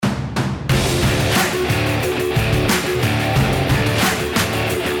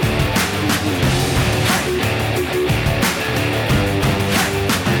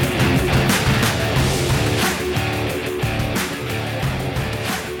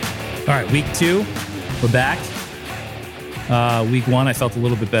All right, week 2, we're back. Week 1, I felt a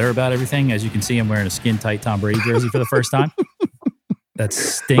little bit better about everything. As you can see, I'm wearing a skin-tight Tom Brady jersey for the first time. That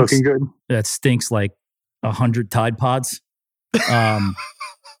stinks. Looking good. That stinks like 100 Tide Pods.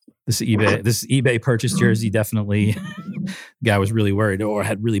 This eBay purchase jersey definitely. Guy was really worried or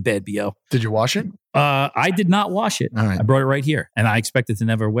had really bad BO. Did you wash it? I did not wash it. All right. I brought it right here, and I expected to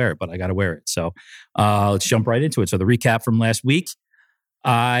never wear it, but I got to wear it. So let's jump right into it. So the recap from last week.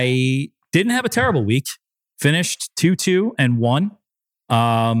 I didn't have a terrible week. Finished 2-2-1,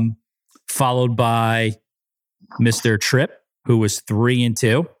 followed by Mr. Tripp, who was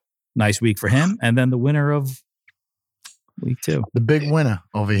 3-2. Nice week for him. And then the winner of week 2. The big winner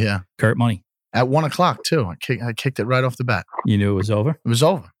over here. Kurt Money. At 1 o'clock, too. I kicked it right off the bat. You knew it was over? It was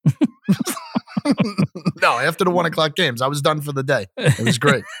over. No, after the 1 o'clock games, I was done for the day. It was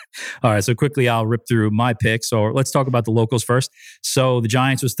great. All right, so quickly I'll rip through my picks. So let's talk about the locals first. So the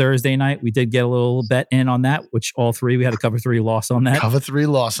Giants was Thursday night. We did get a little bet in on that, which all three, we had a cover 3 loss on that. Cover 3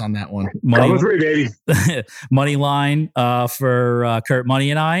 loss on that one. Cover 3, baby. Money line for Kurt Money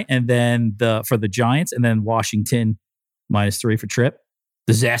and I, and then for the Giants, and then Washington -3 for Tripp.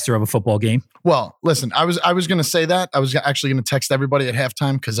 Disaster of a football game. Well, listen, I was going to say that. I was actually going to text everybody at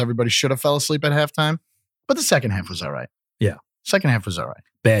halftime because everybody should have fell asleep at halftime. But the second half was all right. Yeah. Second half was all right.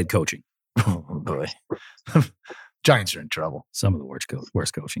 Bad coaching. Oh, boy. Giants are in trouble. Some of the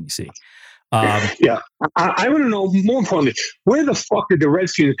worst coaching you see. Yeah. I want to know, more importantly, where the fuck did the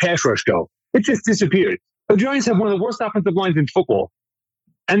Redskins pass rush go? It just disappeared. The Giants have one of the worst offensive lines in football,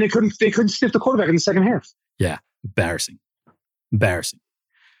 and they couldn't stiff the quarterback in the second half. Yeah. Embarrassing.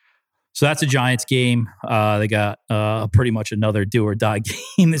 So that's a Giants game. They got pretty much another do or die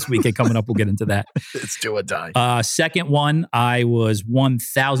game this weekend coming up. We'll get into that. It's do or die. Second one, I was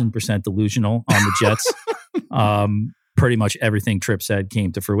 1,000% delusional on the Jets. Pretty much everything Tripp said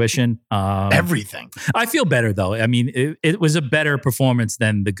came to fruition. Everything. I feel better, though. I mean, it was a better performance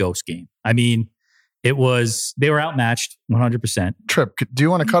than the Ghost game. I mean, they were outmatched 100%. Tripp, do you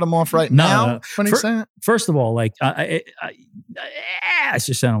want to cut him off right now? When he's saying it? First of all, like, I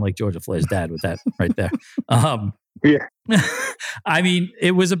just sounded like Georgia Flair's dad with that right there. Yeah. I mean,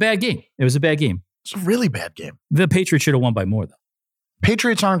 it was a bad game. It's a really bad game. The Patriots should have won by more, though.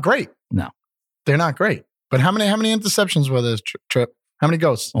 Patriots aren't great. No. They're not great. But how many interceptions were there, Tripp? How many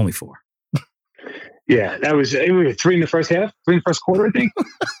ghosts? Only 4. Yeah, it was 3 in the first half, 3 in the first quarter, I think.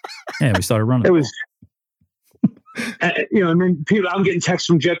 Yeah, we started running. It was, and then I'm getting texts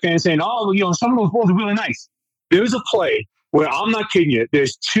from Jet fans saying, some of those balls are really nice. There's a play where, I'm not kidding you,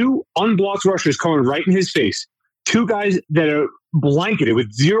 there's 2 unblocked rushers coming right in his face. 2 guys that are blanketed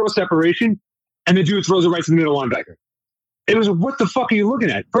with 0 separation, and the dude throws it right to the middle linebacker. It was, what the fuck are you looking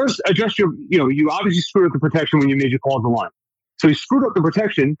at? First, adjust you obviously screwed up the protection when you made your call at the line. So he screwed up the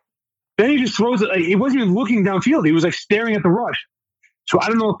protection. Then he just throws it. Like, he wasn't even looking downfield. He was like staring at the rush. So I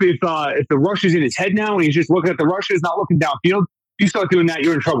don't know if the rush is in his head now and he's just looking at the rushes, not looking downfield. You start doing that,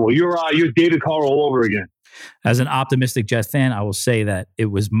 you're in trouble. You're David Carr all over again. As an optimistic Jets fan, I will say that it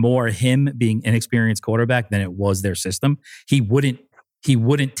was more him being inexperienced quarterback than it was their system. He wouldn't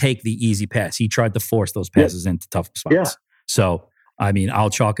take the easy pass. He tried to force those passes into tough spots. Yeah. So, I mean, I'll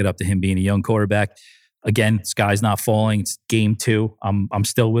chalk it up to him being a young quarterback. Again, sky's not falling. It's game 2. I'm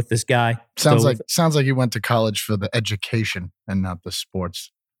still with this guy. Sounds like you went to college for the education and not the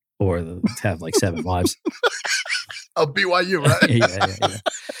sports. Or to have like 7 wives. Oh, BYU, right? Yeah.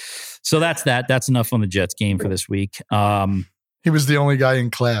 So that's that. That's enough on the Jets game for this week. He was the only guy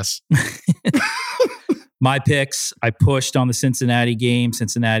in class. My picks, I pushed on the Cincinnati game.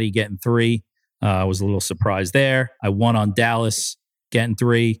 Cincinnati getting 3. I was a little surprised there. I won on Dallas getting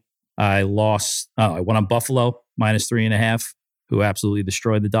 3. I lost. I won on Buffalo -3.5, who absolutely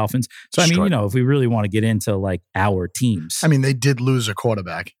destroyed the Dolphins. So, I mean, if we really want to get into like our teams. I mean, they did lose a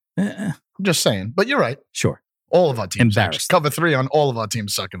quarterback. I'm just saying. But you're right. Sure. All of our teams. Embarrassed. Cover 3 on all of our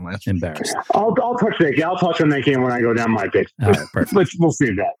teams sucking last. Embarrassed. I'll touch that game. I'll touch on that game when I go down my pick. All right, perfect. We'll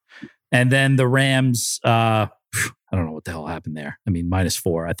see that. And then the Rams, I don't know what the hell happened there. I mean,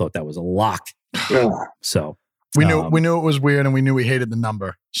 -4. I thought that was a lock. So we knew it was weird, and we knew we hated the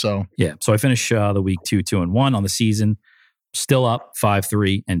number. So yeah. So I finished the week 2-2-1 on the season. Still up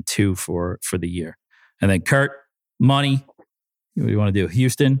 5-3-2 for the year. And then Kurt, Money. What do you want to do?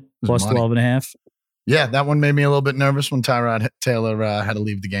 Houston plus 12.5. Yeah, that one made me a little bit nervous when Tyrod Taylor had to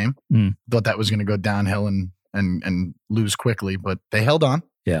leave the game. Thought that was going to go downhill and lose quickly, but they held on.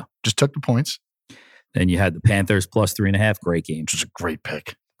 Yeah. Just took the points. Then you had the Panthers plus 3.5. Great game. Which was a great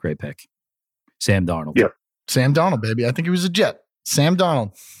pick. Great pick. Sam Darnold. Yep. Sam Darnold, baby. I think he was a Jet. Sam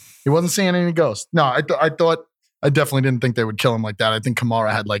Darnold. He wasn't seeing any ghosts. No, I thought I definitely didn't think they would kill him like that. I think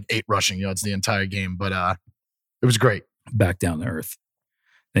Kamara had like 8 rushing yards the entire game, but it was great. Back down to earth.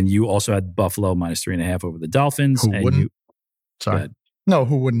 Then you also had Buffalo -3.5 over the Dolphins. Who and wouldn't? Go Sorry. ahead. No,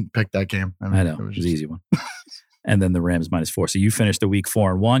 who wouldn't pick that game? I know. It was an easy one. And then the Rams -4. So you finished the week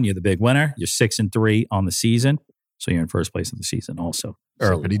 4-1. You're the big winner. You're 6-3 on the season. So you're in first place of the season also.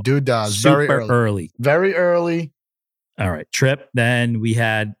 Early. Does Super very early. Very early. All right. Trip. Then we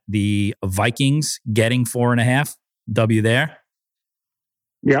had the Vikings getting 4.5. W there.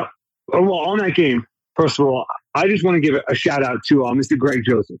 Yeah. Well, on that game, first of all, I just want to give a shout out to Mr. Greg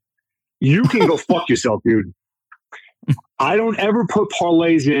Joseph. You can go fuck yourself, dude. I don't ever put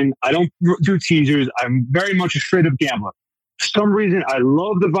parlays in. I don't do teasers. I'm very much a straight up gambler. For some reason, I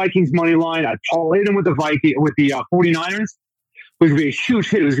love the Vikings money line. I parlayed them with the 49ers. It was going to be a huge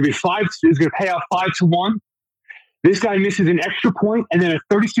hit. It was going to be 5. It was going to pay out 5-1. This guy misses an extra point and then a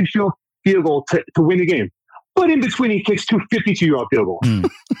 36-yard field goal to win the game. But in between, he kicks 2 52-yard field goals.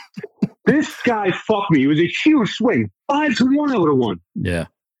 This guy fucked me. It was a huge swing. 5-1, I would have won. Yeah.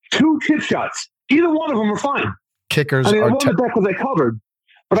 2 chip shots. Either one of them were fine. Kickers I are won the bet because I covered.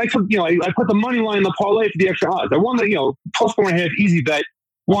 But I took, I put the money line in the parlay for the extra odds. I won the, +4.5 easy bet.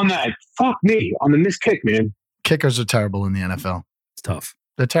 Won that. Fuck me on the missed kick, man. Kickers are terrible in the NFL. It's tough.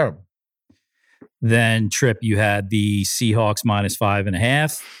 They're terrible. Then, Trip, you had the Seahawks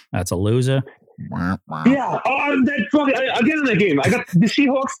 -5.5. That's a loser. Yeah. Again in that game, I got the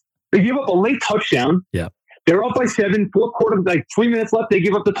Seahawks. They give up a late touchdown. Yeah. They're up by 7, fourth quarter, like 3 minutes left. They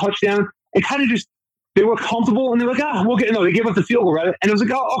give up the touchdown. It kind of just, they were comfortable and they're like, they gave up the field goal, right? And it was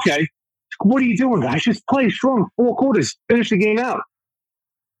like, okay, what are you doing, guys? Just play strong 4 quarters, finish the game out.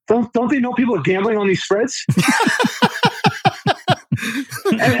 Don't they know people are gambling on these spreads?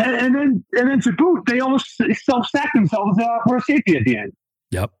 and then to boot, they almost self-sacked themselves for a safety at the end.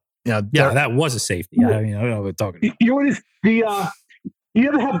 Yep. Yeah, that was a safety. I mean, I don't know what we're talking about. You know what is you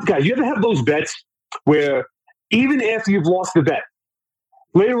ever have those bets where even after you've lost the bet,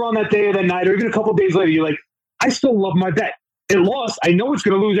 later on that day or that night, or even a couple of days later, you're like, I still love my bet. It lost. I know it's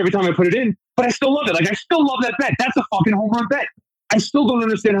going to lose every time I put it in, but I still love it. Like, I still love that bet. That's a fucking home run bet. I still don't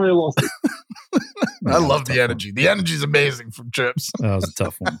understand how they lost it. I love the energy. The energy is amazing from Trips. That was a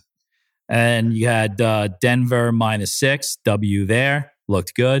tough one. And you had Denver -6. W there.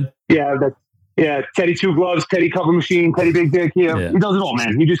 Looked good. Yeah, Teddy 2 gloves, Teddy cover machine, Teddy big dick. He does it all,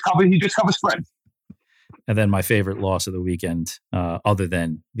 man. He just covers spreads. And then my favorite loss of the weekend, other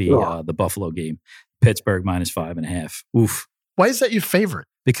than the Buffalo game, Pittsburgh -5.5. Oof. Why is that your favorite?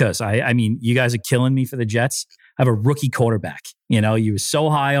 Because I mean, you guys are killing me for the Jets. I have a rookie quarterback. You were so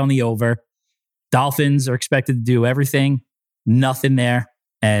high on the over. Dolphins are expected to do everything. Nothing there,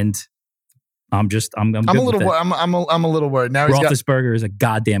 and I'm a little worried now. Roethlisberger is a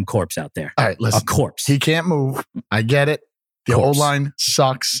goddamn corpse out there. All right, listen, a corpse. He can't move. I get it. The O-line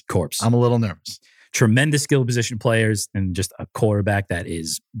sucks. Corpse. I'm a little nervous. Tremendous skill position players and just a quarterback that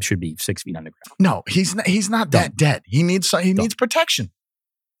should be 6 feet underground. No, he's not that dead. He needs protection.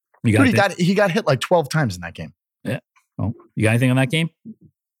 He got hit like 12 times in that game. Yeah. Well, you got anything on that game?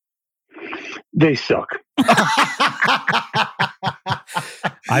 They suck.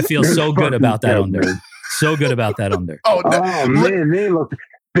 I feel so good about that under. So good about that under. Oh man, they look.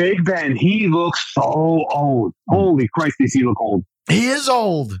 Big Ben, he looks so old. Holy Christ, does he look old? He is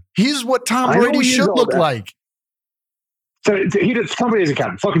old. He's what Tom Brady should look like. So somebody doesn't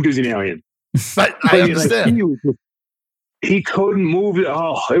count. Fucking dude's an alien. I understand. He couldn't move.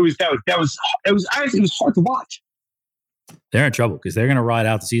 Oh, it was hard to watch. They're in trouble because they're going to ride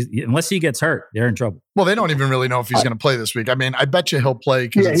out the season. Unless he gets hurt, they're in trouble. Well, they don't even really know if he's going to play this week. I mean, I bet you he'll play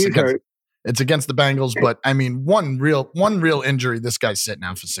because it's against the Bengals. But I mean, one real injury, this guy's sitting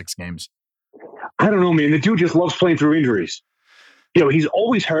out for 6 games. I don't know, man. The dude just loves playing through injuries. He's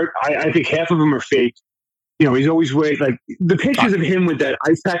always hurt. I think half of them are fake. He's always like the pictures of him with that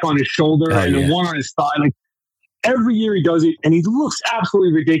ice pack on his shoulder and the one on his thigh. Like every year he does it, and he looks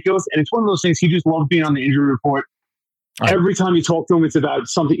absolutely ridiculous. And it's one of those things he just loves being on the injury report. Right. Every time you talk to him, it's about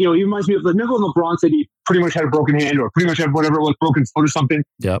something. He reminds me of remember when LeBron said he pretty much had a broken hand or pretty much had whatever it was, broken foot or something.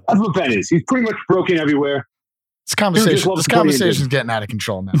 Yep. That's what Ben is. He's pretty much broken everywhere. This conversation's getting out of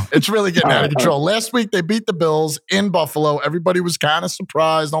control now. It's really getting out of control. Last week, they beat the Bills in Buffalo. Everybody was kind of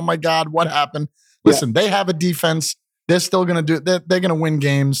surprised. Oh, my God, what happened? Listen, they have a defense. They're still going to do it. They're going to win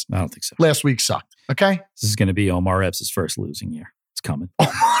games. I don't think so. Last week sucked, okay? This is going to be Omar Epps' first losing year. It's coming.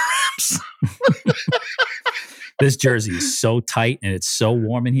 Omar Epps. This jersey is so tight and it's so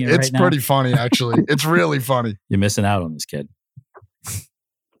warm in here right now. It's pretty funny, actually. It's really funny. You're missing out on this kid.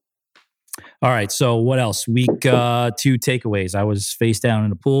 All right, so what else? Week 2 takeaways. I was face down in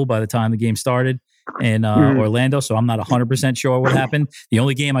the pool by the time the game started. in Orlando, so I'm not 100% sure what happened. The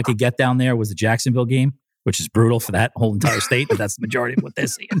only game I could get down there was the Jacksonville game, which is brutal for that whole entire state, but that's the majority of what they're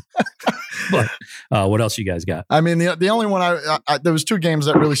seeing. But what else you guys got? I mean, the only one there was two games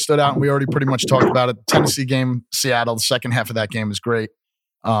that really stood out, and we already pretty much talked about it. The Tennessee game, Seattle, the second half of that game was great.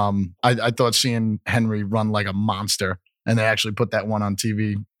 I thought seeing Henry run like a monster, and they actually put that one on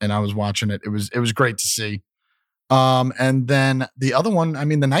TV, and I was watching it. It was great to see. And then the other one, I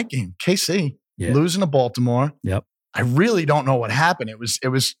mean, the night game, KC losing to Baltimore. Yep. I really don't know what happened. It was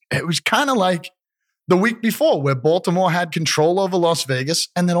kind of like the week before where Baltimore had control over Las Vegas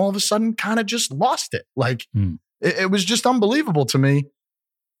and then all of a sudden kind of just lost it. Like it was just unbelievable to me.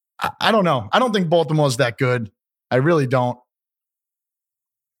 I don't know. I don't think Baltimore's that good. I really don't.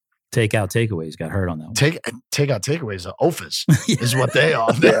 Takeout takeaways got hurt on that one. Takeout takeaways are offers is what they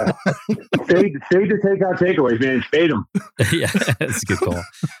are. Yeah. Fade the takeout takeaways, man. Fade them. Yeah, that's a good call.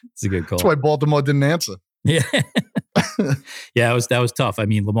 It's a good call. That's why Baltimore didn't answer. Yeah. Yeah, that was tough. I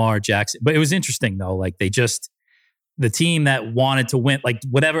mean, Lamar Jackson. But it was interesting, though. Like, the team that wanted to win, like,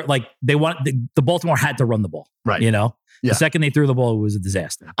 whatever, like, the Baltimore had to run the ball. Right. You know? Yeah. The second they threw the ball, it was a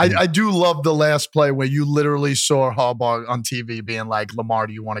disaster. I do love the last play where you literally saw Harbaugh on TV being like, Lamar,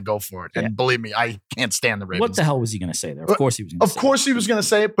 do you want to go for it? And believe me, I can't stand the Ravens. What the hell was he going to say there? Of course he was going to say it. Of course he was going to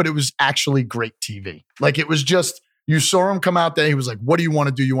say it, but it was actually great TV. Like, it was just, you saw him come out there. He was like, what do you want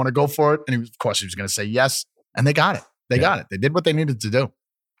to do? You want to go for it? And of course he was going to say yes. And they got it. They got it. They did what they needed to do.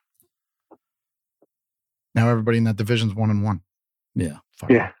 Now everybody in that division's 1-1. Yeah.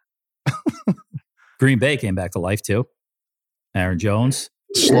 Yeah. Green Bay came back to life too. Aaron Jones.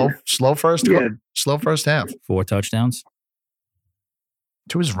 Slow first half. 4 touchdowns.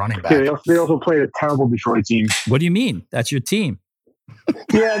 To his running back. Yeah, they also played a terrible Detroit team. What do you mean? That's your team.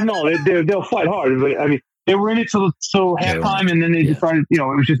 Yeah, no, they'll fight hard. But I mean, they were in it till halftime, and then they decided, it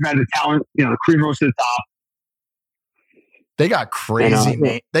was just a matter of talent. The cream rose to the top. They got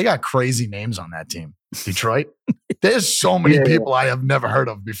crazy. They got crazy names on that team. Detroit. There's so many people I have never heard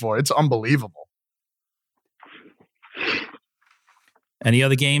of before. It's unbelievable. Any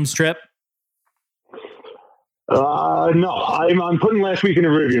other games, Trip? No, I'm putting last week in the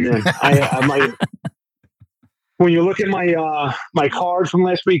review, man. When you look at my card from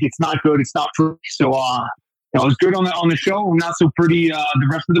last week, it's not good. It's not pretty. So it was good on the show, not so pretty the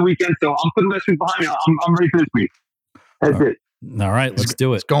rest of the weekend. So I'm putting last week behind me. I'm ready for this week. That's it. All right, let's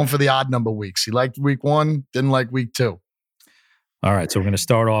do it. It's going for the odd number weeks. He liked week 1, didn't like week 2. All right, so we're going to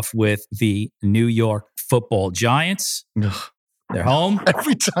start off with the New York Football Giants. They're home.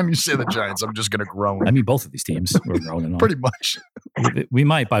 Every time you say the Giants, I'm just going to groan. I mean, both of these teams we're groaning on. Pretty much. We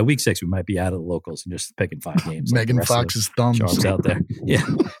might, by week 6, we might be out of the locals and just picking 5 games. Megan Fox's thumbs. Sharps out there. Yeah.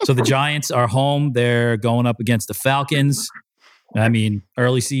 So the Giants are home. They're going up against the Falcons. I mean,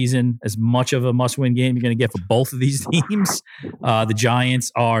 early season, as much of a must-win game you're going to get for both of these teams. The Giants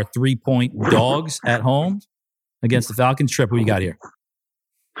are 3-point dogs at home against the Falcons. Trip, what you got here?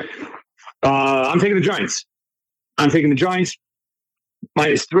 I'm taking the Giants.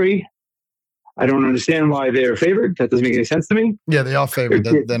 -3. I don't understand why they're favored. That doesn't make any sense to me. Yeah, they are favored.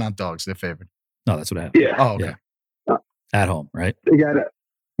 They're not dogs. They're favored. No, that's what happened. Yeah. Oh, okay. Yeah. At home, right? They got it.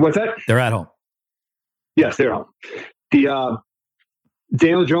 What's that? They're at home. Yes, they're home. The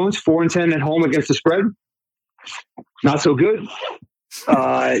Daniel Jones 4-10 at home against the spread. Not so good. You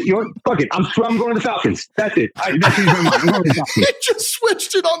know what? Fuck it. I'm going to the Falcons. That's it. I'm going to the Falcons. You just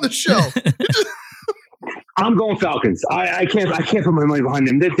switched it on the show. I'm going Falcons. I can't put my money behind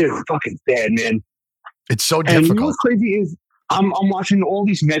them. They're fucking bad, man. It's so difficult. And you know what's crazy is I'm watching all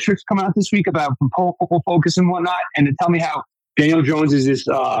these metrics come out this week about from Pro Football Focus and whatnot, and to tell me how Daniel Jones is this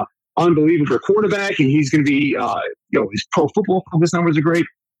unbelievable quarterback, and he's going to be, his Pro Football Focus numbers are great.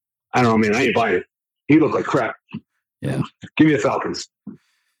 I don't know, man. I ain't buying it. He looked like crap. Yeah. Give me the Falcons.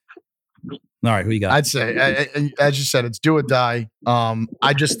 All right, who you got? I'd say, as you said, it's do or die.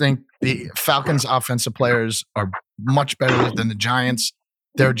 I just think the Falcons' offensive players are much better than the Giants.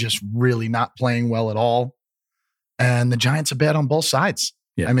 They're just really not playing well at all. And the Giants are bad on both sides.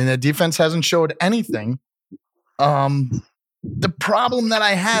 Yeah. I mean, their defense hasn't showed anything. The problem that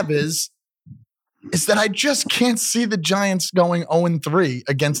I have is that I just can't see the Giants going 0-3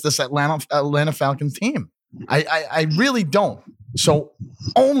 against this Atlanta Falcons team. I really don't. So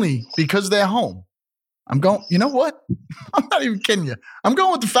only because they're home, I'm going, you know what? I'm not even kidding you. I'm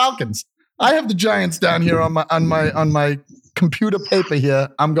going with the Falcons. I have the Giants down here on my computer paper here.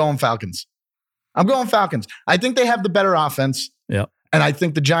 I'm going Falcons. I think they have the better offense. Yeah. And I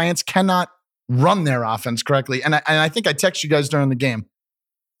think the Giants cannot run their offense correctly. And I think I text you guys during the game.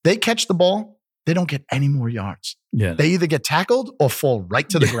 They catch the ball, they don't get any more yards. Yeah. They either get tackled or fall right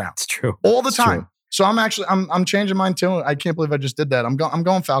to the ground. It's true. All the time. True. So I'm changing mine too. I can't believe I just did that. I'm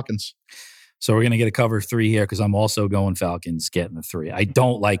going Falcons. So we're going to get a cover 3 here because I'm also going Falcons getting the 3. I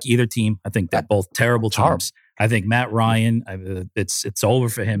don't like either team. I think they're both terrible teams. I think Matt Ryan, it's over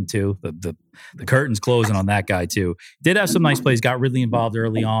for him too. The curtain's closing on that guy too. Did have some nice plays, got really involved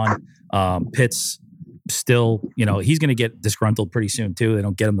early on. Pitts still, he's going to get disgruntled pretty soon too. They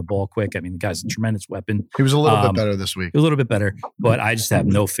don't get him the ball quick. I mean, the guy's a tremendous weapon. He was a little bit better this week. A little bit better, but I just have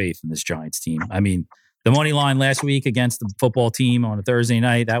no faith in this Giants team. I mean, the money line last week against the football team on a Thursday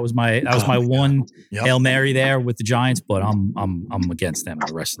night, that was my one Hail Mary there with the Giants, but I'm against them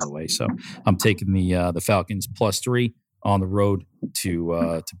the rest of the way. So I'm taking the Falcons +3 on the road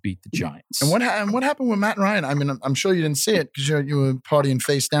to beat the Giants. And what happened with Matt Ryan? I mean, I'm sure you didn't see it because you were partying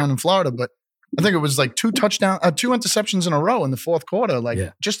face down in Florida, but I think it was like 2 interceptions in a row in the fourth quarter.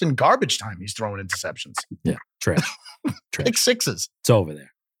 Just in garbage time, he's throwing interceptions. Yeah, trash. Pick sixes. It's over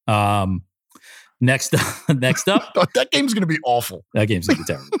there. Next up, that game's going to be awful. That game's going to be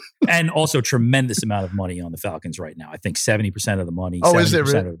terrible, and also tremendous amount of money on the Falcons right now. I think 70% of the money. Oh, is it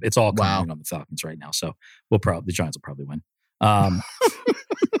really? It's all coming in on the Falcons right now. So the Giants will probably win.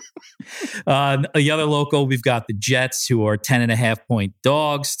 The other local, we've got the Jets, who are 10.5-point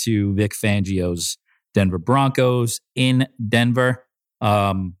dogs to Vic Fangio's Denver Broncos in Denver.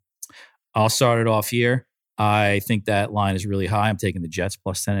 I'll start it off here. I think that line is really high. I'm taking the Jets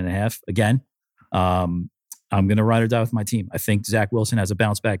 +10.5 again. I'm going to ride or die with my team. I think Zach Wilson has a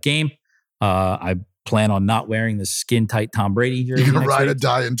bounce back game. I plan on not wearing the skin tight Tom Brady jersey. You're going to ride or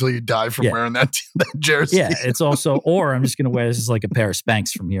die until you die from wearing that jersey. Yeah, it's also, or I'm just going to wear this as like a pair of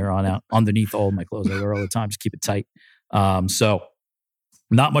Spanx from here on out underneath all my clothes I wear all the time. Just keep it tight. So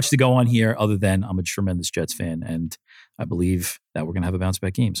not much to go on here other than I'm a tremendous Jets fan and I believe that we're going to have a bounce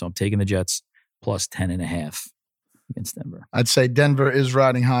back game. So I'm taking the Jets +10.5 against Denver. I'd say Denver is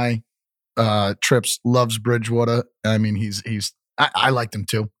riding high. Trips loves Bridgewater. I mean, I liked him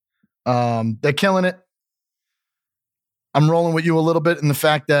too. They're killing it. I'm rolling with you a little bit in the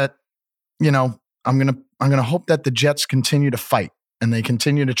fact that, I'm gonna hope that the Jets continue to fight and they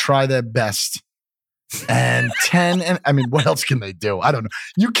continue to try their best. And 10, and I mean, what else can they do? I don't know.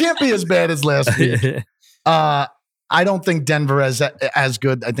 You can't be as bad as last week. I don't think Denver is as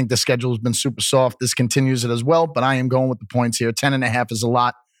good. I think the schedule has been super soft. This continues it as well, but I am going with the points here. 10.5 is a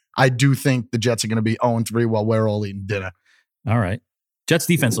lot. I do think the Jets are going to be 0-3 while we're all eating dinner. All right. Jets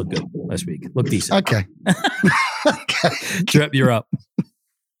defense looked good last week. Looked decent. Okay. Trip, you're up.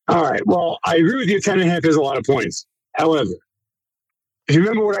 All right. Well, I agree with you. 10.5 is a lot of points. However, if you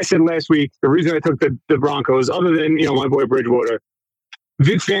remember what I said last week, the reason I took the Broncos, other than, my boy Bridgewater,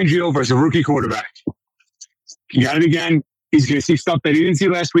 Vic Fangio versus a rookie quarterback. You got it again. He's going to see stuff that he didn't see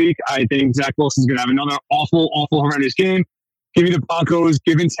last week. I think Zach Wilson's going to have another awful, horrendous game. Give me the Broncos,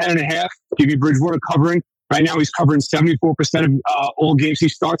 give him 10.5. Give me Bridgewater covering. Right now, he's covering 74% of all games he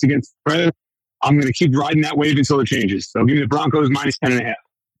starts against spread. I'm going to keep riding that wave until it changes. So give me the Broncos -10.5.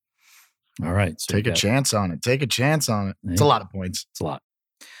 All right. So take a chance on it. Take a chance on it. It's a lot of points. It's a lot.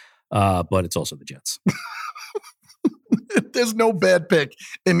 But it's also the Jets. There's no bad pick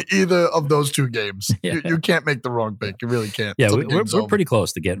in either of those two games. Yeah. You can't make the wrong pick. You really can't. Yeah, we're pretty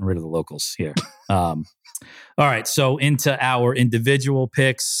close to getting rid of the locals here. All right, so into our individual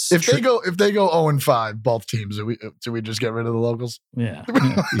picks. If they go 0-5, both teams, do we just get rid of the locals? Yeah,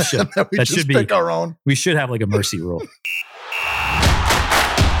 we should. That should be pick our own. We should have like a mercy rule.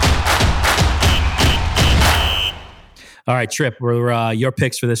 All right, Trip, we're your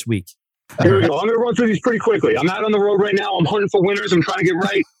picks for this week. Here we go. I'm going to run through these pretty quickly. I'm out on the road right now. I'm hunting for winners. I'm trying to get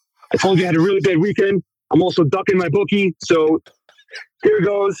right. I told you I had a really bad weekend. I'm also ducking my bookie. So here it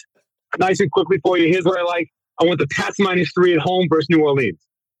goes. Nice and quickly for you. Here's what I like. I want the Pats -3 at home versus New Orleans.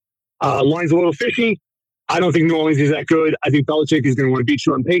 Line's a little fishy. I don't think New Orleans is that good. I think Belichick is going to want to beat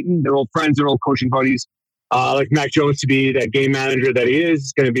Sean Payton. They're all friends. They're all coaching buddies. I like Mac Jones to be that game manager that he is.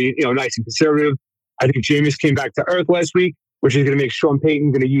 He's going to be nice and conservative. I think Jameis came back to earth last week, which is going to make Sean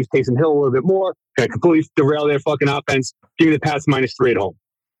Payton going to use Taysom Hill a little bit more. Going to completely derail their fucking offense. Give me the Pats -3 at home.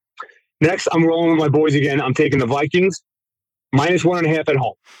 Next, I'm rolling with my boys again. I'm taking the Vikings -1.5 at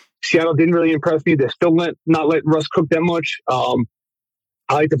home. Seattle didn't really impress me. They're still not letting Russ cook that much. I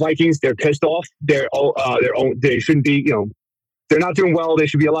like the Vikings. They're pissed off. They shouldn't be, they're not doing well. They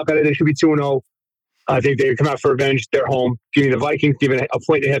should be a lot better. They should be 2-0. I think they come out for revenge. They're home. Give me the Vikings. Give it a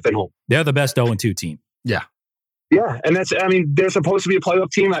 1.5 at home. They're the best 0-2 team. Yeah. Yeah. And they're supposed to be a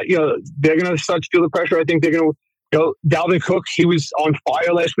playoff team. They're going to start to feel the pressure. I think they're going to, Dalvin Cook, he was on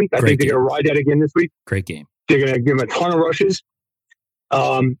fire last week. I think they're going to ride that again this week. Great game. They're going to give him a ton of rushes.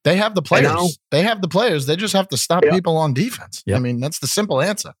 They have the players. They just have to stop people on defense. Yep. I mean, that's the simple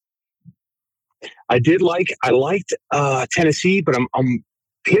answer. I liked Tennessee, but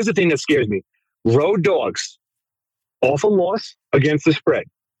here's the thing that scares me. Road dogs off a loss against the spread.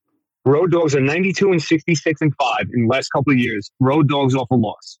 Road dogs are 92 and 66 and 5 in the last couple of years. Road dogs off a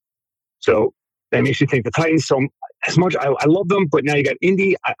loss. So that makes you think the Titans, so as much, I love them, but now you got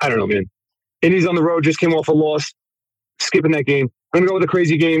Indy. I don't know, man. Indy's on the road, just came off a loss, skipping that game. I'm going to go with a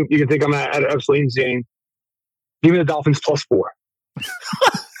crazy game. You can think I'm absolutely insane. Give me the Dolphins +4.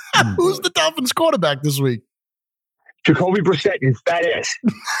 Who's the Dolphins quarterback this week? Jacoby Brissett and fat ass.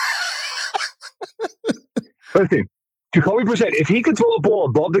 Listen, Jacoby Brissett, if he could throw a ball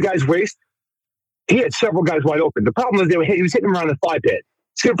above the guy's waist, he had several guys wide open. The problem is he was hitting him around the 5 pad.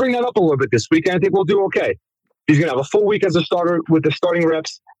 He's going to bring that up a little bit this week, and I think we'll do okay. He's going to have a full week as a starter with the starting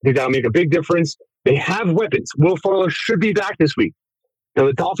reps. I think that'll make a big difference. They have weapons. Will Fuller should be back this week. Now,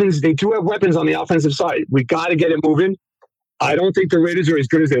 the Dolphins, they do have weapons on the offensive side. We got to get it moving. I don't think the Raiders are as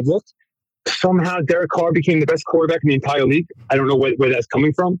good as they've looked. Somehow, Derek Carr became the best quarterback in the entire league. I don't know where that's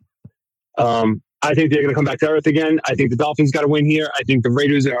coming from. I think they're going to come back to earth again. I think the Dolphins got to win here. I think the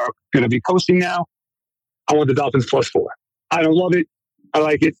Raiders are going to be coasting now. I want the Dolphins +4. I don't love it. I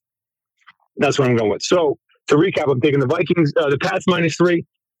like it. That's what I'm going with. So, to recap, I'm taking the Vikings, the Pats -3,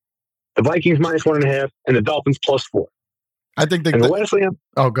 the Vikings -1.5, and the Dolphins +4. I think the last thing,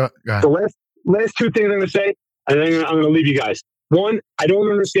 go ahead. The last two things I'm going to say, and then I'm going to leave you guys. One, I don't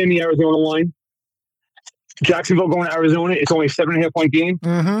understand the Arizona line. Jacksonville going to Arizona, it's only a 7.5 point game.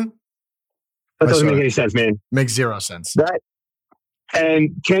 Mm-hmm. That doesn't make any sense, man. Makes zero sense. That and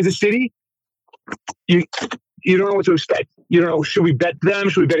Kansas City, you don't know what to expect. You know, should we bet them?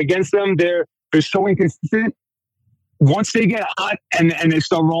 Should we bet against them? They're so inconsistent. Once they get hot and they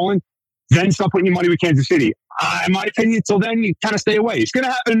start rolling, then start putting your money with Kansas City. In my opinion, till then, you kind of stay away. It's going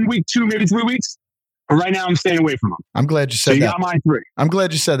to happen in week 2, maybe 3 weeks. But right now, I'm staying away from them. I'm glad you said that. You got mine 3. I'm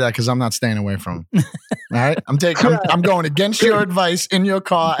glad you said that because I'm not staying away from them. All right, I'm going against your advice in your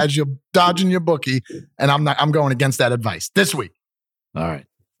car as you're dodging your bookie, and I'm going against that advice this week. All right.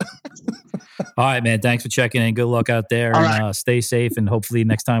 All right, man. Thanks for checking in. Good luck out there. All and stay safe. And hopefully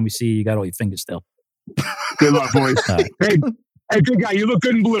next time we see you, you got all your fingers still. Good luck, boys. Hey, good guy. You look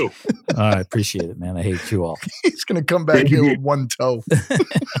good in blue. All right. Appreciate it, man. I hate you all. He's going to come back here with one toe.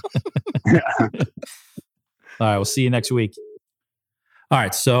 All right. We'll see you next week. All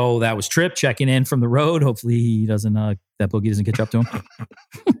right. So that was Trip checking in from the road. Hopefully he doesn't, that boogie doesn't catch up to him.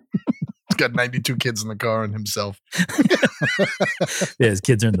 He's got 92 kids in the car and himself. Yeah, his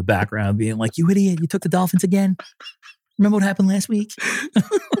kids are in the background being like, "You idiot, you took the Dolphins again. Remember what happened last week?"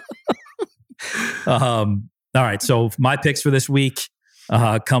 All right, so my picks for this week,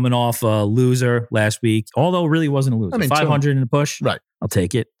 coming off a loser last week, although it really wasn't a loser. 500 in the push. Right. I'll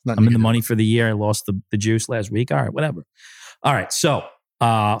take it. I'm in the money for the year. I lost the juice last week. All right, whatever. All right, so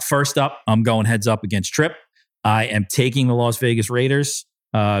first up, I'm going heads up against Trip. I am taking the Las Vegas Raiders,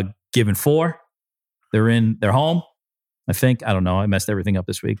 given 4. They're home. I think. I don't know. I messed everything up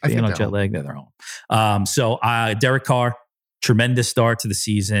this week. Being on jet lag, they're home. So Derek Carr, tremendous start to the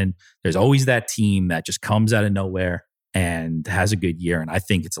season. There's always that team that just comes out of nowhere and has a good year. And I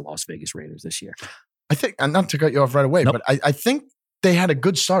think it's the Las Vegas Raiders this year. I think, and not to cut you off right away, Nope. but I think they had a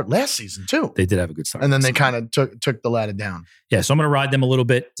good start last season too. They did have a good start. And then they kind of took the ladder down. Yeah, so I'm going to ride them a little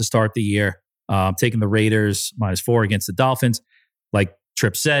bit to start the year. I'm taking the Raiders -4 against the Dolphins. Like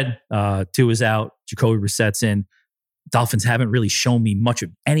Tripp said, 2 is out. Jacoby Brissett's in. Dolphins haven't really shown me much of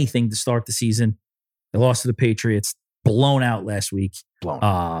anything to start the season. They lost to the Patriots, blown out last week. It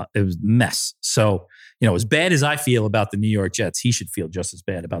was a mess. So, as bad as I feel about the New York Jets, he should feel just as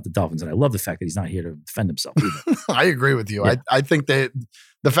bad about the Dolphins. And I love the fact that he's not here to defend himself either. I agree with you. Yeah. I think the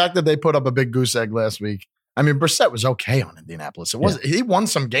fact that they put up a big goose egg last week, I mean, Brissett was okay on Indianapolis. He won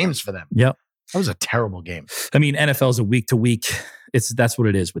some games for them. Yep. That was a terrible game. I mean, NFL's a week to week. That's what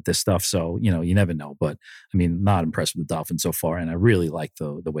it is with this stuff. So, you never know. But I mean, not impressed with the Dolphins so far. And I really like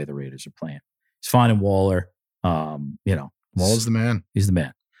the way the Raiders are playing. He's finding Waller. Waller's the man. He's the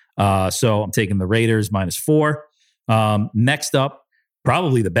man. So I'm taking the Raiders -4. Next up,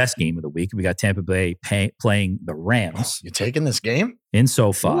 probably the best game of the week. We got Tampa Bay playing the Rams. You're taking this game? In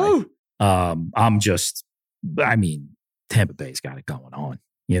SoFi. Tampa Bay's got it going on,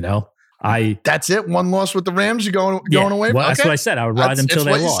 That's it. One loss with the Rams. You're going away. Well, that's what I said. I would ride them till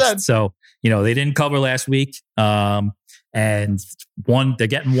they lost. So they didn't cover last week, and they're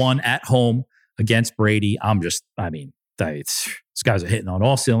getting one at home against Brady. These guys are hitting on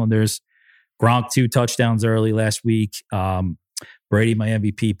all cylinders. Gronk 2 touchdowns early last week. Brady, my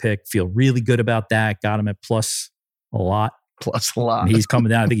MVP pick. Feel really good about that. Got him at plus a lot. And he's coming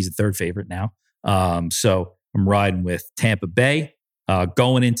down. I think he's the 3rd favorite now. So I'm riding with Tampa Bay.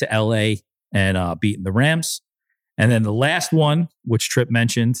 Going into LA, and beating the Rams. And then the last one, which Tripp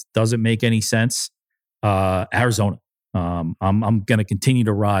mentioned, doesn't make any sense. Arizona. I'm going to continue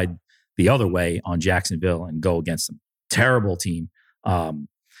to ride the other way on Jacksonville and go against them. Terrible team.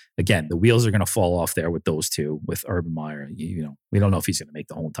 Again, the wheels are going to fall off there with those two, with Urban Meyer. We don't know if he's going to make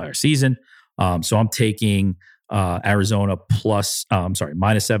the whole entire season. So I'm taking Arizona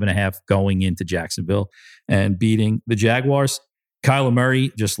 -7.5 going into Jacksonville and beating the Jaguars. Kyler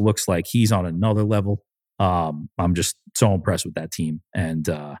Murray just looks like he's on another level. I'm just so impressed with that team, and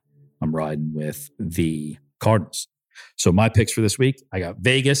I'm riding with the Cardinals. So my picks for this week, I got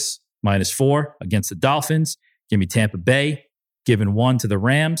Vegas -4 against the Dolphins. Give me Tampa Bay, giving 1 to the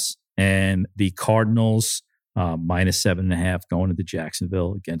Rams, and the Cardinals -7.5 going into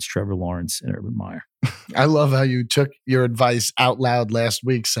Jacksonville against Trevor Lawrence and Urban Meyer. I love how you took your advice out loud last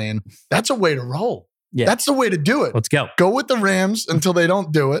week, saying that's a way to roll. Yeah. That's the way to do it. Let's go. Go with the Rams until they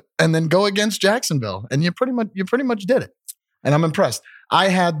don't do it, and then go against Jacksonville. And you pretty much did it. And I'm impressed. I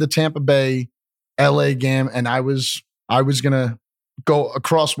had the Tampa Bay LA game, and I was gonna go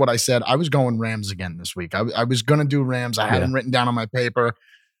across what I said. I was going Rams again this week. I was gonna do Rams. I had them written down on my paper.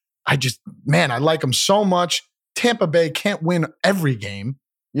 I like them so much. Tampa Bay can't win every game,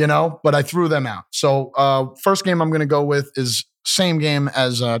 but I threw them out. So first game I'm going to go with is same game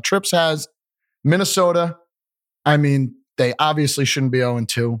as Trips has. Minnesota, they obviously shouldn't be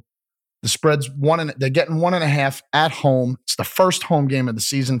 0-2. The spread's they're getting 1.5 at home. It's the first home game of the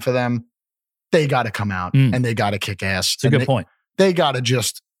season for them. They got to come out and they got to kick ass. It's a good point. They got to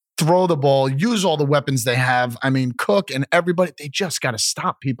just throw the ball, use all the weapons they have. Cook and everybody, they just got to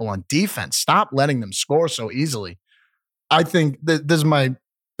stop people on defense. Stop letting them score so easily. I think this is my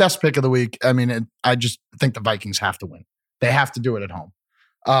best pick of the week. I just think the Vikings have to win. They have to do it at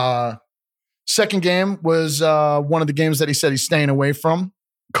home. Second game was one of the games that he said he's staying away from.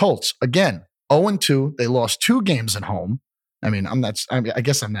 Colts, again, 0-2. They lost 2 games at home. I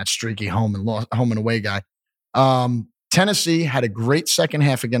guess I'm that streaky home and away guy. Tennessee had a great second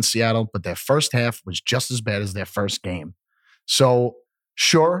half against Seattle, but their first half was just as bad as their first game. So,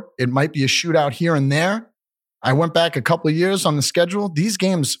 sure, it might be a shootout here and there. I went back a couple of years on the schedule. These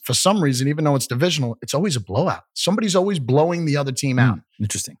games, for some reason, even though it's divisional, it's always a blowout. Somebody's always blowing the other team out.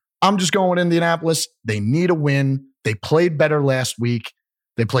 Interesting. I'm just going with Indianapolis. They need a win. They played better last week.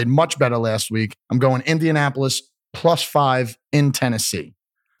 They played much better last week. I'm going Indianapolis +5 in Tennessee.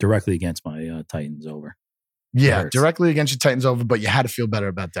 Directly against my Titans over. Yeah, directly against your Titans over, but you had to feel better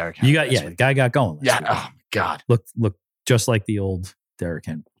about Derrick Henry. The guy got going. Yeah, oh my God. Look just like the old Derrick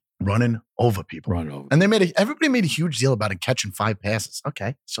Henry. Running over people. And everybody made a huge deal about him catching 5 passes.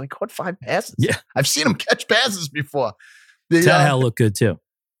 Okay, so he caught 5 passes. Yeah. I've seen him catch passes before. Tannehill looked good too.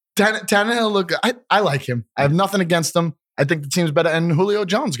 Tannehill looked good. I like him. I have nothing against him. I think the team's better. And Julio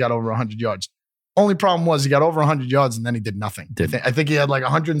Jones got over 100 yards. Only problem was he got over 100 yards and then he did nothing. I think he had like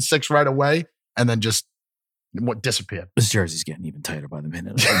 106 right away and then just disappeared. This jersey's getting even tighter by the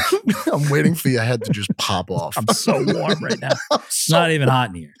minute. I'm waiting for your head to just pop off. I'm so warm right now. It's not even hot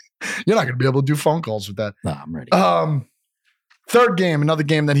in here. You're not going to be able to do phone calls with that. No, I'm ready. Third game, another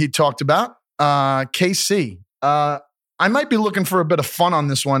game that he talked about, KC. I might be looking for a bit of fun on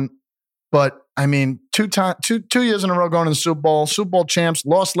this one, but 2 years in a row going to the Super Bowl champs,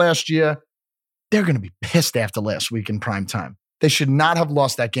 lost last year. They're going to be pissed after last week in prime time. They should not have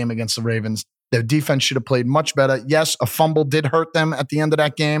lost that game against the Ravens. Their defense should have played much better. Yes, a fumble did hurt them at the end of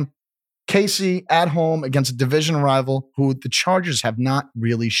that game. KC at home against a division rival who the Chargers have not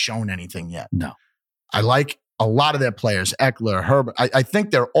really shown anything yet. No. I like a lot of their players, Eckler, Herbert. I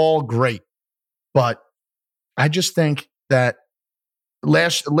think they're all great, but I just think that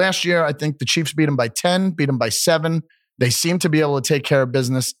last year, I think the Chiefs beat them by 10, beat them by 7. They seem to be able to take care of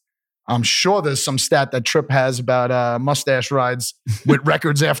business. I'm sure there's some stat that Tripp has about mustache rides with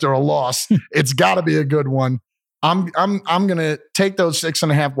records after a loss. It's got to be a good one. I'm going to take those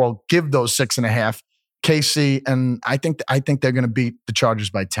 6.5. Well, give those 6.5 KC, and I think they're going to beat the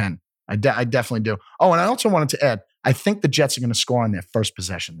Chargers by 10. I definitely do. Oh, and I also wanted to add, I think the Jets are going to score on their first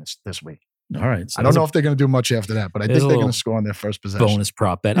possession this week. All right. So I don't know if they're going to do much after that, but I think they're going to score on their first possession. Bonus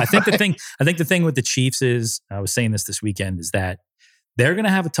prop bet. I think the thing with the Chiefs is, I was saying this weekend, is that they're going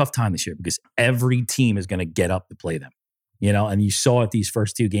to have a tough time this year because every team is going to get up to play them. And you saw it these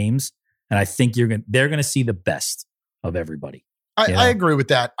first 2 games, and I think they're going to see the best of everybody. I agree with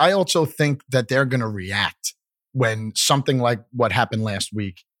that. I also think that they're going to react when something like what happened last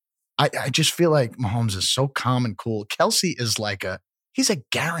week. I just feel like Mahomes is so calm and cool. Kelsey is he's a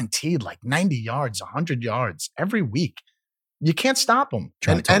guaranteed 90 yards, 100 yards every week. You can't stop him.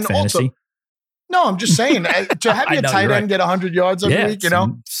 Trying to talk fantasy? No, I'm just saying to have your tight end get 100 yards every week.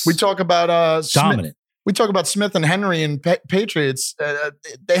 We talk about dominant. We talk about Smith and Henry and Patriots.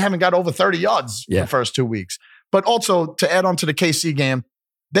 They haven't got over 30 yards the first 2 weeks. But also to add on to the KC game,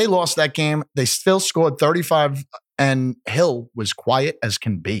 they lost that game. They still scored 35, and Hill was quiet as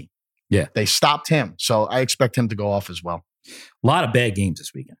can be. Yeah, they stopped him, so I expect him to go off as well. A lot of bad games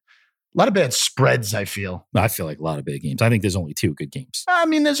this weekend. A lot of bad spreads, I feel. I feel like a lot of bad games. I think there's only 2 good games. I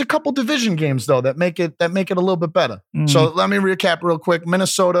mean, there's a couple division games, though, that make it a little bit better. So let me recap real quick.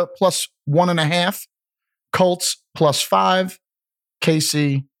 Minnesota plus 1.5. Colts plus 5.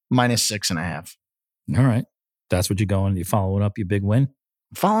 KC minus 6.5. All right. That's what you're going. You're following up your big win?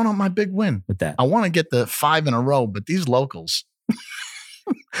 Following up my big win. With that. I want to get the 5 in a row, but these locals...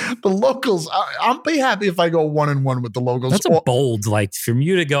 The locals, I'll be happy if I go 1-1 with the locals. That's a bold, like, from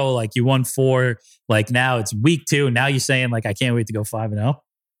you to go, like, you won 4, like, now it's week 2. Now you're saying, like, I can't wait to go 5-0.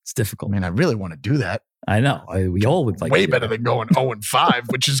 It's difficult. I mean, I really want to do that. I know. We all would like way better than going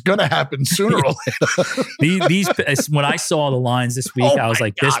 0-5, which is going to happen sooner or later. These when I saw the lines this week, I was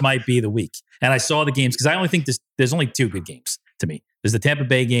like, this might be the week. And I saw the games because I only think there's only 2 good games to me. There's the Tampa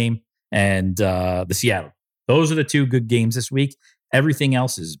Bay game and the Seattle. Those are the 2 good games this week. Everything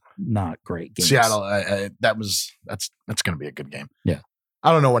else is not great games. Seattle, that's going to be a good game. Yeah.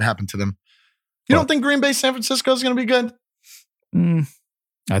 I don't know what happened to them. You don't think Green Bay, San Francisco is going to be good?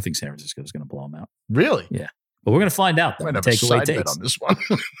 I think San Francisco is going to blow them out. Really? Yeah. But we're going to find out. Then. Take away takes on this one.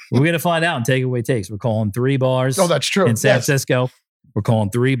 We're going to find out and take away takes. We're calling 3 bars. Oh, that's true. In San Francisco. We're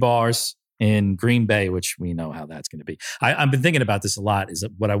calling 3 bars in Green Bay, which we know how that's going to be. I've been thinking about this a lot. Is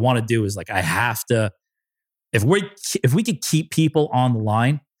that what I want to do is like I have to. If we could keep people on the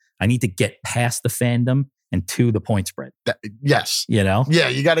line, I need to get past the fandom and to the point spread. Yes. Yeah,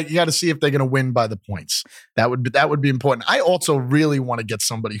 you got to see if they're going to win by the points. That would be important. I also really want to get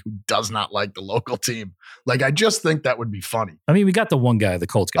somebody who does not like the local team. Like, I just think that would be funny. I mean, we got the one guy, the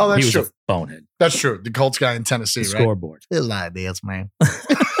Colts guy. Oh, that's he was true. A bonehead. That's true. The Colts guy in Tennessee, right? Scoreboard. His ideas, man.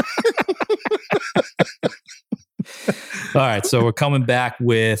 All right, so we're coming back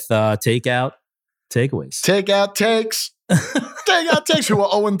with takeaways. Takeout takes. Takeout takes. Who are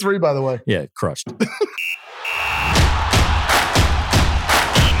 0-3, by the way. Yeah, crushed.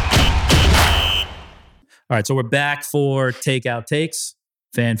 All right, so we're back for takeout takes.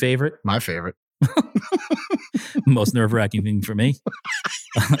 Fan favorite. My favorite. Most nerve-wracking thing for me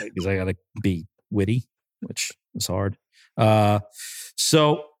because I got to be witty, which is hard.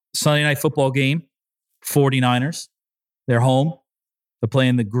 So Sunday night football game, 49ers. They're home. They're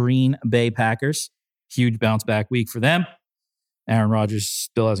playing the Green Bay Packers. Huge bounce back week for them. Aaron Rodgers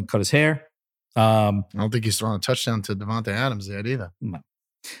still hasn't cut his hair. I don't think he's throwing a touchdown to Devontae Adams yet either. No.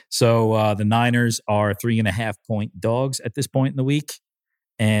 So the Niners are 3.5-point dogs at this point in the week.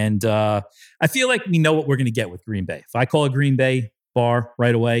 And I feel like we know what we're going to get with Green Bay. If I call a Green Bay bar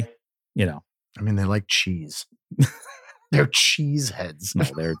right away, I mean, they like cheese. They're cheese heads. No,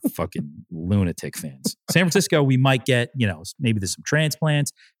 they're fucking lunatic fans. San Francisco, we might get, maybe there's some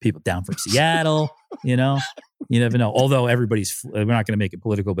transplants, people down from Seattle, you never know. Although we're not going to make it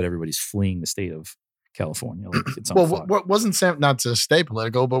political, but everybody's fleeing the state of California. Like it's not to stay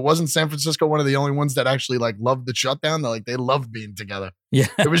political, but wasn't San Francisco one of the only ones that actually like loved the shutdown? They loved being together. Yeah.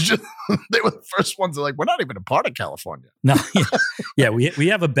 It was just, they were the first ones that we're not even a part of California. No. Yeah. We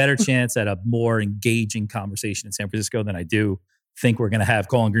have a better chance at a more engaging conversation in San Francisco than I do think we're going to have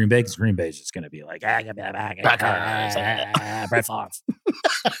calling Green Bay, because Green Bay is just going to be like, Brett Favre.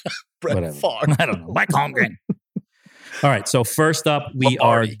 Brett Favre. I don't know. Mike Holmgren. All right. So first up, we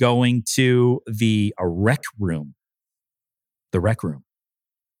are going to the rec room. The rec room.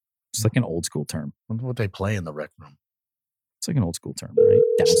 It's like an old school term. I wonder what they play in the rec room. It's like an old school term, right?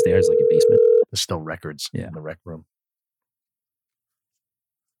 Downstairs, like a basement. There's still records in the rec room.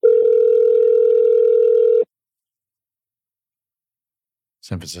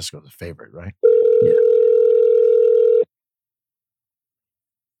 San Francisco's a favorite, right? Yeah.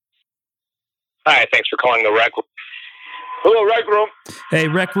 Hi, thanks for calling the rec room. Hello, rec room. Hey,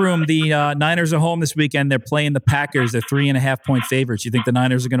 rec room. The Niners are home this weekend. They're playing the Packers. They're 3.5-point favorites. You think the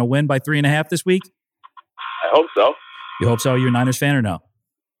Niners are going to win by 3.5 this week? I hope so. You hope so? You're a Niners fan or no?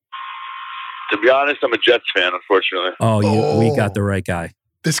 To be honest, I'm a Jets fan, unfortunately. We got the right guy.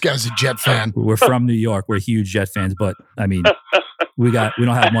 This guy's a Jet fan. We're from New York. We're huge Jet fans, but I mean, we don't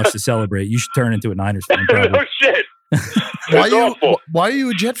have much to celebrate. You should turn into a Niners fan. No shit. Why are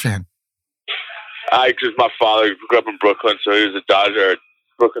you a Jet fan? Because my father grew up in Brooklyn, so he was a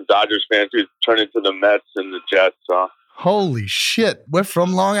Brooklyn Dodgers fan. So he turned into the Mets and the Jets. So. Holy shit. We're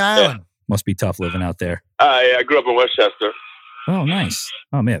from Long Island. Yeah. Must be tough living out there. I grew up in Westchester. Oh, nice.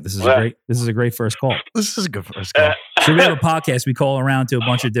 Oh man, this is a great first call. This is a good first call. So we have a podcast. We call around to a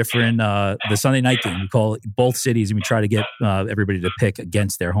bunch of different the Sunday night game. We call both cities, and we try to get everybody to pick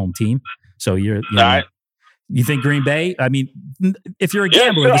against their home team. So you know, you think Green Bay? I mean, if you're a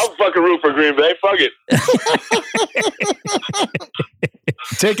gambler, I'll fucking root for Green Bay. Fuck it.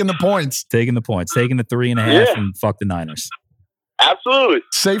 Taking the points. Taking the 3.5, and fuck the Niners. Absolutely.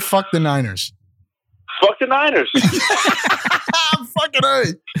 Say fuck the Niners. Fuck the Niners. Fucking A.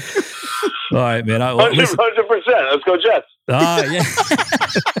 All right, man. 100%. Let's go Jets. Yeah.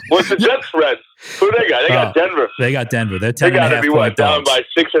 What's the Jets spread? Who they got? They got Denver. They got Denver. They're 10.5. They got to be what, down by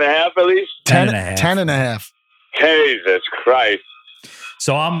 6.5 at least? 10.5. Jesus Christ.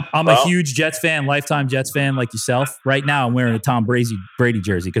 So I'm a huge Jets fan, lifetime Jets fan like yourself. Right now, I'm wearing a Tom Brady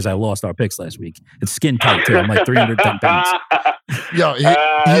jersey because I lost our picks last week. It's skin tight too. I'm like 310 pounds. Yo,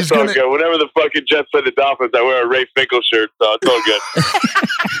 he's all good. Whenever the fucking Jets play the Dolphins, I wear a Ray Finkel shirt, so it's all good.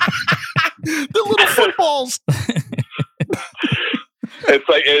 The little footballs. It's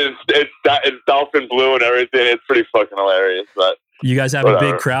like it's dolphin blue and everything. It's pretty fucking hilarious. But you guys have a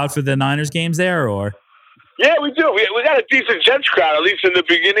big crowd for the Niners games there, or? Yeah, we do. We got a decent Jets crowd, at least in the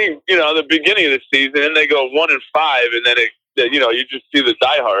beginning. You know, the beginning of the season, and they go 1-5, and then you just see the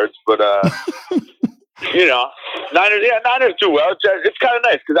diehards. But you know, Niners do well. It's kind of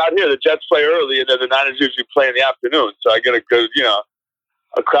nice because out here the Jets play early, and then the Niners usually play in the afternoon. So I get a good,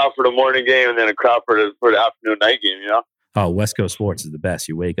 a crowd for the morning game, and then a crowd for the afternoon night game. You know. Oh, West Coast sports is the best.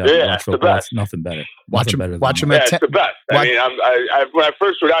 You wake up, and watch football. It's nothing better. Watch them. Yeah, it's the best. I mean, when I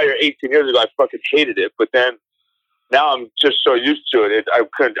first went out here 18 years ago, I fucking hated it. But then now I'm just so used to it. I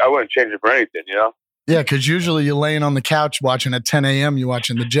wouldn't change it for anything. You know? Yeah, because usually you're laying on the couch watching at 10 a.m. You're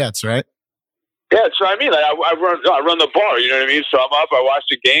watching the Jets, right? Yeah, that's what I mean. Like I run the bar. You know what I mean? So I'm up. I watch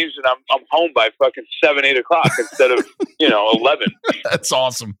the games, and I'm home by fucking 7, 8 o'clock instead of 11. That's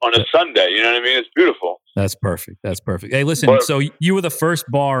awesome on a Sunday. You know what I mean? It's beautiful. That's perfect. Hey, listen. So you were the first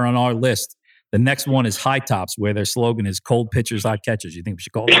bar on our list. The next one is High Tops, where their slogan is "Cold pitchers, hot catchers." You think we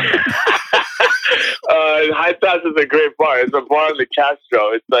should call it? High Tops is a great bar. It's a bar in the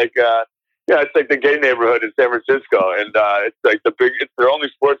Castro. It's like it's like the gay neighborhood in San Francisco, and it's like it's their only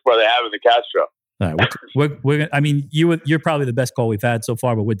sports bar they have in the Castro. All right, we're I mean, you're probably the best call we've had so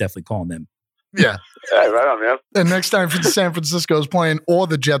far, but we're definitely calling them. Yeah. Hey, right on, man. And next time San Francisco is playing or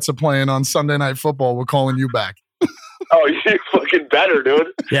the Jets are playing on Sunday Night Football, we're calling you back. Oh, you fucking better, dude.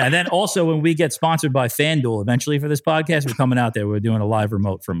 Yeah, and then also when we get sponsored by FanDuel eventually for this podcast, we're coming out there. We're doing a live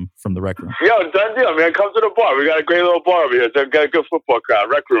remote from the Rec Room. Yo, done deal, man. Come to the bar. We got a great little bar over here. We've got a good football crowd.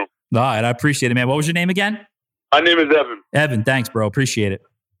 Rec Room. All right, I appreciate it, man. What was your name again? My name is Evan. Evan, thanks, bro. Appreciate it.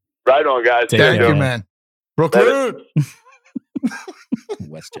 Right on, guys. Thank you, man. Brooklyn.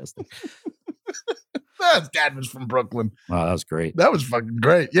 Westchester. That's Dad was from Brooklyn. Wow, that was great. That was fucking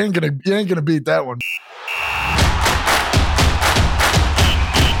great. You ain't gonna beat that one.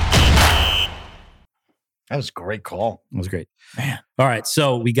 That was a great call. It was great. Man. All right,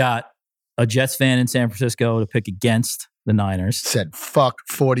 so we got a Jets fan in San Francisco to pick against the Niners. Said fuck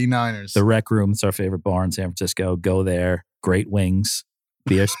 49ers. The Rec Room, it's our favorite bar in San Francisco. Go there. Great wings.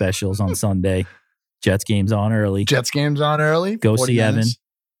 Beer specials on Sunday. Jets games on early. Go 49ers. See Evan.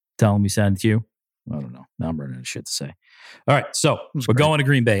 Tell him we sent you. I don't know. Now I'm running out of shit to say. All right, so we're going to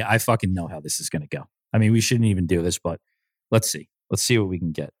Green Bay. I fucking know how this is going to go. I mean, we shouldn't even do this, but let's see. Let's see what we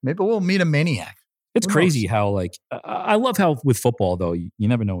can get. Maybe we'll meet a maniac. It's crazy how, I love how with football, though, you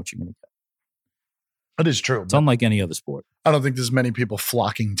never know what you're going to get. It is true. It's unlike any other sport. I don't think there's many people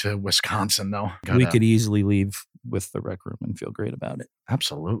flocking to Wisconsin, though. We could easily leave with the Rec Room and feel great about it.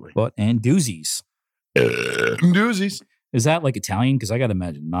 Absolutely. But Anduzzi's. Anduzzi's. Is that like Italian? Because I got to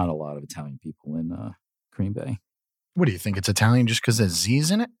imagine not a lot of Italian people in Green Bay. What do you think? It's Italian just because there's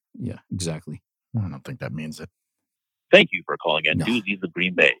Z's in it? Yeah, exactly. I don't think that means it. Thank you for calling Anduzzi's of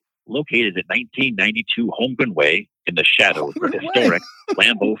Green Bay. Located at 1992 Holmgren Way in the shadows of historic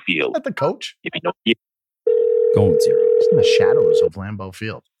Lambeau Field. At the coach? If you know, Going with zero. It's in the shadows of Lambeau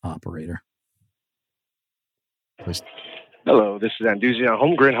Field. Operator. Please. Hello, this is Anduzzi on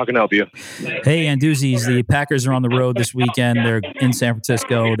Holmgren. How can I help you? Hey, Anduzzi's. The Packers are on the road this weekend. They're in San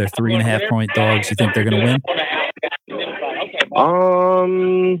Francisco. They're 3.5-point dogs. You think they're going to win?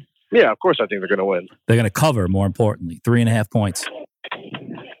 Yeah, of course I think they're going to win. They're going to cover, more importantly. 3.5 points.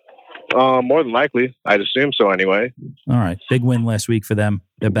 More than likely. I'd assume so anyway. All right. Big win last week for them.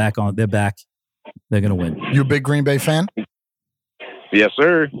 They're back. They're going to win. You a big Green Bay fan? Yes,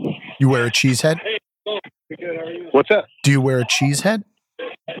 sir. You wear a cheese head? What's that? Do you wear a cheese head?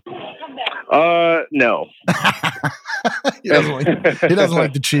 No. He doesn't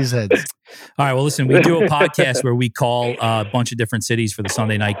like the cheese heads. All right. Well, listen, we do a podcast where we call a bunch of different cities for the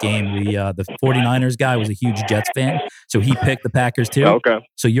Sunday night game. The 49ers guy was a huge Jets fan, so he picked the Packers too. Okay.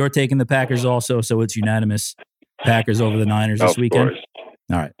 So you're taking the Packers also, so it's unanimous Packers over the Niners this weekend. Course.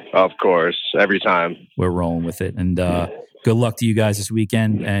 All right. Of course. Every time. We're rolling with it. And good luck to you guys this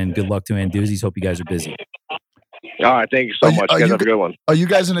weekend, and good luck to Anduzzi's. Hope you guys are busy. All right. Thank you so much. You guys have a good one. Are you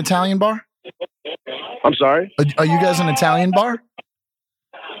guys an Italian bar? I'm sorry? Are you guys an Italian bar?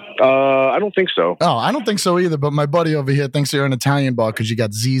 I don't think so. Oh, I don't think so either. But my buddy over here thinks you're an Italian bar because you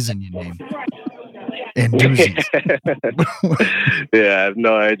got Z's in your name. And doozies. Yeah, I have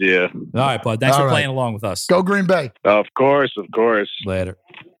no idea. All right, bud. Thanks for playing along with us. Go Green Bay. Of course, of course. Later.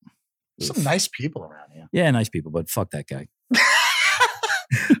 Some nice people around here. Yeah, nice people, but fuck that guy.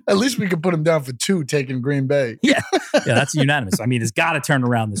 At least we could put him down for 2 taking Green Bay. Yeah, that's unanimous. I mean, it's got to turn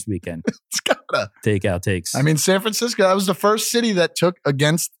around this weekend. It's gotta. Takeout takes. I mean, San Francisco, that was the first city that took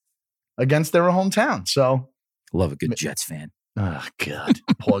against their hometown. So love a good Jets fan. Oh, God.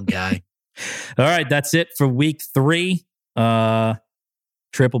 Poor guy. All right, that's it for week 3.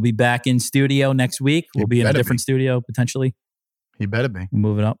 Trip will be back in studio next week. We'll be in a different studio, potentially. He better be. We're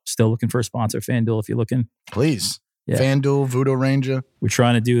moving up. Still looking for a sponsor, FanDuel, if you're looking. Please. Yeah. FanDuel, Voodoo Ranger. We're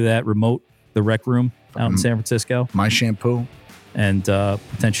trying to do that remote, the Rec Room out in San Francisco. My Shampoo. And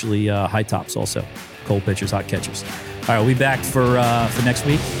potentially High Tops also. Cold pitchers, hot catchers. All right, we'll be back for next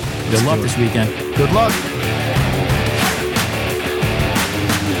week. Good luck this weekend. Good luck.